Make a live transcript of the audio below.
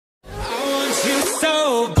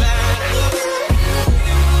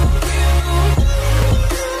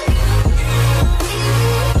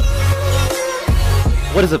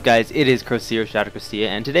What is up, guys? It is Crocea, Shadow Crocea,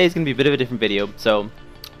 and today is going to be a bit of a different video. So,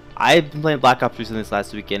 I've been playing Black Ops recently this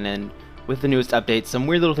last weekend, and with the newest update, some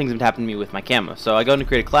weird little things have happened to me with my camo. So I go in to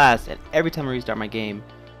create a class, and every time I restart my game,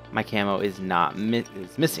 my camo is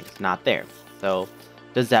missing. It's not there. So,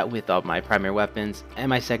 does that with all my primary weapons and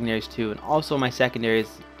my secondaries too, and also my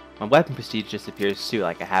secondaries, my weapon prestige disappears too.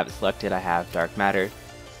 Like, I have it selected, I have dark matter,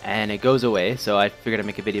 and it goes away. So I figured I'd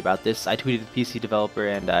make a video about this. I tweeted the PC developer,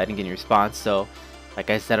 and I didn't get any response. So, like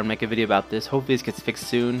I said, I'll make a video about this. Hopefully this gets fixed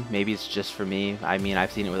soon. Maybe it's just for me. I mean, I've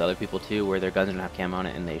seen it with other people too, where their guns don't have camo on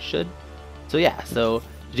it, and they should. So yeah, so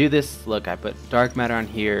to do this, look, I put dark matter on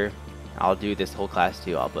here. I'll do this whole class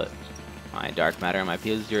too. I'll put my dark matter on my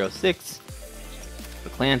PO06, the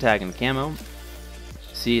clan tag and the camo.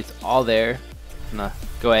 See, it's all there. I'm gonna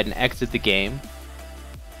go ahead and exit the game.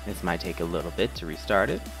 This might take a little bit to restart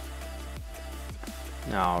it.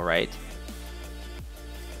 Alright.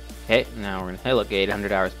 Okay, now we're gonna, hey look,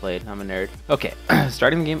 800 hours played. I'm a nerd. Okay,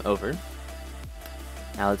 starting the game over.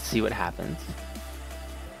 Now let's see what happens.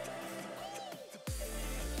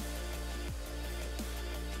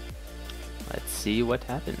 Let's see what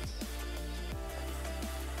happens.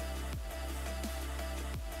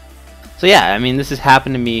 So yeah, I mean, this has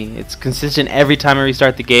happened to me. It's consistent every time I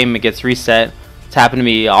restart the game. It gets reset. It's happened to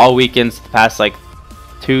me all weekends the past like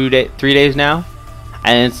 3 days now,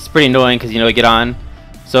 and it's pretty annoying because, you know, I get on.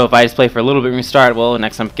 So if I just play for a little bit and restart, well,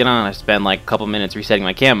 next time I get on, I spend like a couple minutes resetting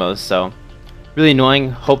my camos. So really annoying.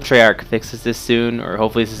 Hope Treyarch fixes this soon, or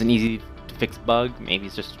hopefully this is an easy to fix bug. Maybe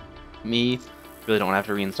it's just me. Really don't have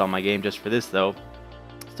to reinstall my game just for this though.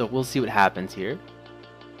 So we'll see what happens here.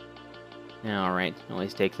 Alright,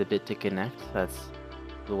 always takes a bit to connect. That's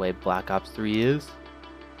the way Black Ops 3 is.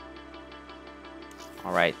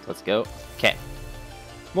 Alright, let's go. Okay.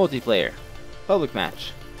 Multiplayer. Public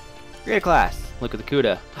match. Create a class. Look at the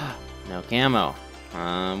CUDA. No camo.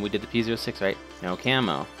 We did the P06, right? No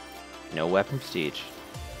camo. No weapon prestige.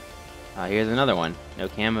 Here's another one. No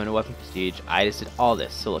camo, no weapon prestige. I just did all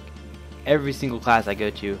this. So look, every single class I go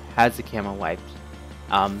to has the camo wiped.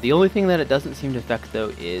 The only thing that it doesn't seem to affect though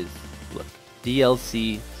is, look,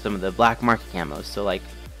 DLC, some of the black market camos. So like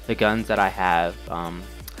the guns that I have,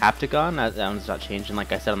 Haptagon, that one's not changing.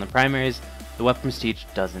 Like I said on the primaries, the weapon prestige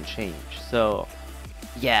doesn't change. So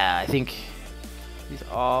yeah, I think these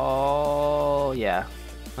all, yeah,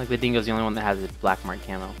 like the Dingo's the only one that has a black mark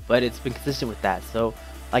camo, but it's been consistent with that. So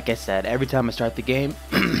like I said, every time I start the game,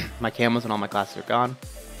 my camos and all my classes are gone.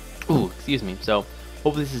 Ooh, excuse me. So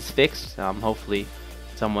hopefully this is fixed. Hopefully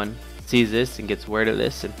someone sees this and gets word of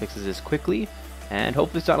this and fixes this quickly, and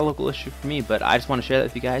hopefully it's not a local issue for me, but I just want to share that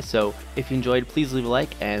with you guys. So if you enjoyed, please leave a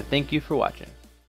like, and thank you for watching.